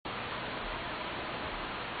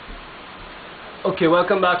Okay,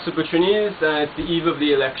 welcome back, SuperTrinis. It's the eve of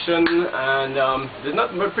the election, and there's not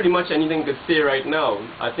pretty much anything to say right now.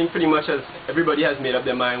 I think pretty much everybody has made up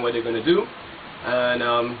their mind what they're going to do, and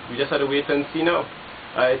we just have to wait and see now.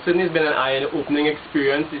 It certainly has been an eye-opening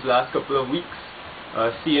experience these last couple of weeks,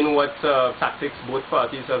 seeing what tactics both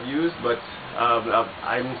parties have used, but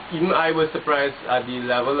even I was surprised at the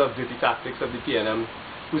level of dirty tactics of the PNM,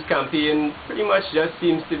 whose campaign pretty much just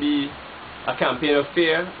seems to be a campaign of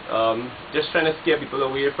fear, just trying to scare people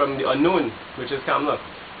away from the unknown, which is Kamala.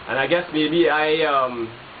 And I guess maybe I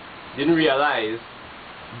didn't realize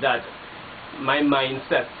that my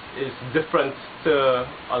mindset is different to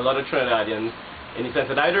a lot of Trinidadians, in the sense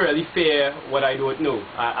that I don't really fear what I don't know.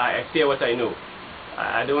 I fear what I know.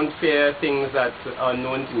 I don't fear things that are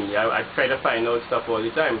known to me. I try to find out stuff all the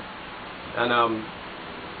time. And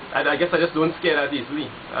I guess I just don't scare that easily.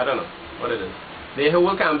 I don't know what it is. The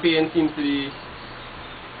whole campaign seems to be,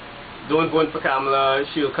 don't vote for Kamala,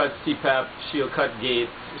 she'll cut CPAP, she'll cut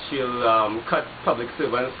gates, she'll cut public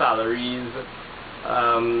servant salaries.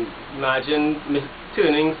 Imagine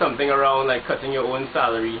turning something around like cutting your own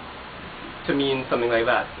salary to mean something like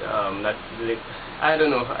that. I don't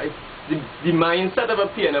know. The mindset of a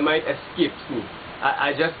PNMite escapes me.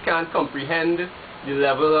 I just can't comprehend the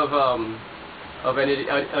level of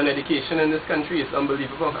education in this country. Is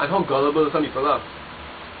unbelievable, and how gullible some people are.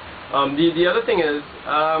 The other thing is,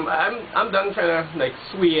 I'm done trying to like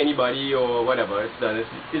sway anybody or whatever. It's done.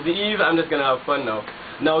 It's the eve. I'm just gonna have fun now.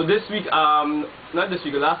 Now this week, not this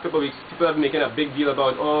week, the last couple of weeks, people have been making a big deal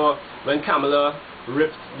about, oh, when Kamala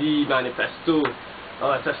ripped the manifesto,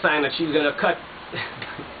 it's a sign that she's gonna cut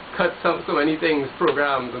so many things,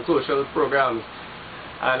 programs and social programs.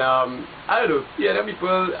 And I don't know, PNM people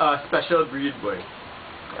are a special breed, boy.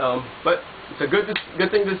 But it's a good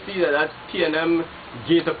thing to see that PNM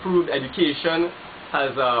gate-approved education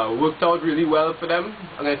has worked out really well for them.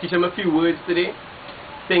 I'm going to teach them a few words today.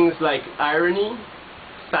 Things like irony,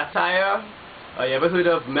 satire. You ever heard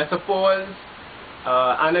of metaphors?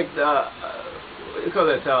 What do you call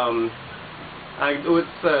it?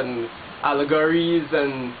 Anecdotes and allegories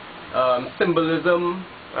and symbolism.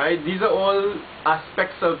 Right? These are all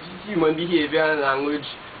aspects of human behavior and language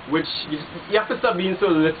which you have to stop being so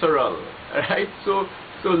literal. Right? So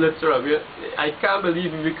literal. I can't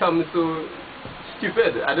believe we become so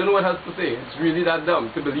stupid. I don't know what else to say. It's really that dumb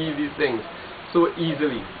to believe these things so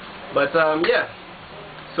easily. But yeah.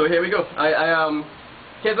 So here we go.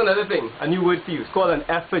 Here's another thing, a new word for you. It's called an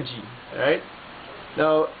effigy. Right?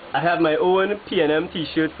 Now I have my own PNM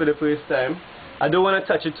T-shirt for the first time. I don't want to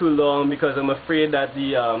touch it too long because I'm afraid that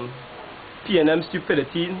the PNM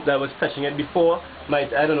stupidity that was touching it before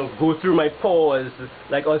might, I don't know, go through my pores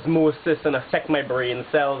like osmosis and affect my brain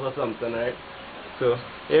cells or something, right? So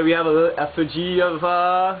here we have a little effigy of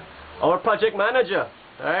our project manager,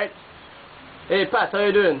 alright? Hey Pat, how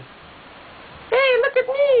you doing? Hey, look at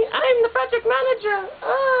me! I'm the project manager!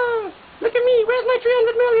 Oh, look at me! Where's my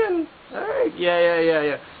 300 million? Alright,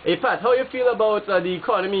 yeah. Hey Pat, how you feel about the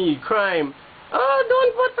economy, crime? Oh,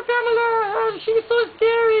 don't vote for Kamala! Oh, she's so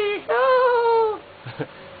scary! Oh!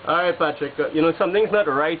 Alright, Patrick, you know, something's not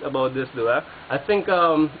right about this, though. I think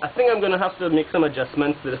I'm gonna have to make some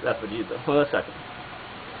adjustments to this effigy, though. Hold on a second.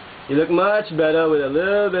 You look much better with a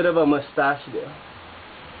little bit of a mustache there.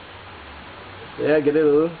 Yeah, get a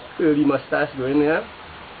little curly mustache going there.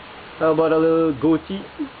 How about a little goatee?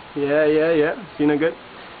 Yeah. Seeing good?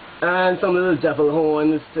 And some little devil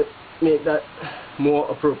horns to make that more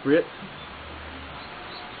appropriate.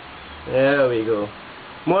 There we go.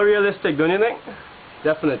 More realistic, don't you think?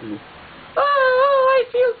 Definitely. Oh, I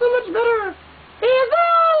feel so much better.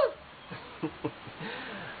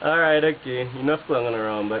 Alright, okay. Enough clunging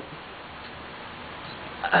around, but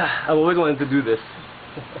I've always wanted to do this.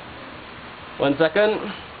 1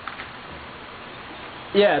 second.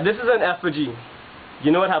 Yeah, this is an effigy.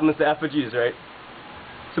 You know what happens to effigies, right?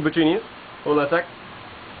 SuperTrinis? Hold on a sec.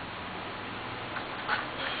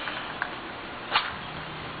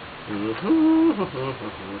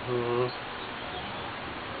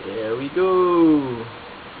 There we go.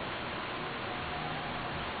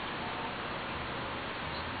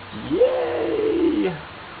 Yay!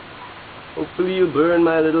 Hopefully you'll burn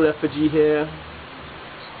my little effigy here.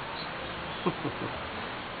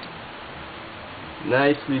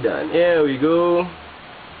 Nicely done. There we go.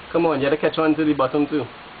 Come on, you gotta catch on to the bottom too.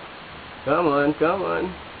 Come on.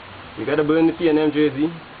 You gotta burn the PNM jersey.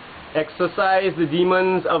 Exorcise the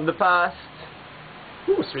demons of the past.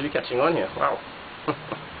 Ooh, it's really catching on here. Wow.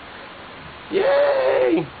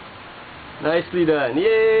 Yay! Nicely done.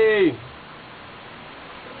 Yay!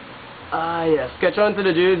 Ah, yes. Catch on to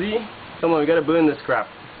the jersey. Come on, we gotta burn this crap.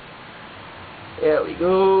 There we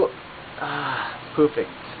go. Ah, perfect.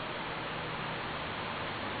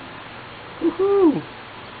 Woohoo!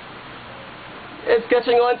 It's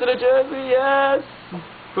catching on to the jersey, yes!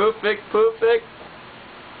 Perfect, perfect.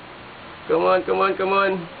 Come on, come on, come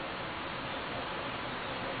on.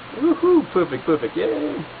 Woohoo! Perfect, perfect,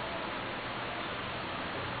 yay!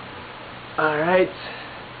 Alright.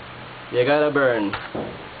 You gotta burn.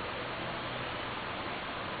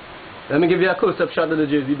 Let me give you a close-up shot of the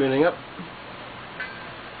jersey burning up.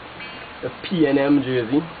 The PNM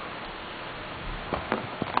jersey.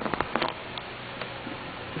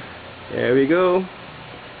 There we go.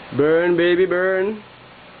 Burn, baby, burn.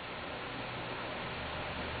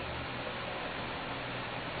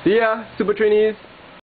 See ya, Super Trinis.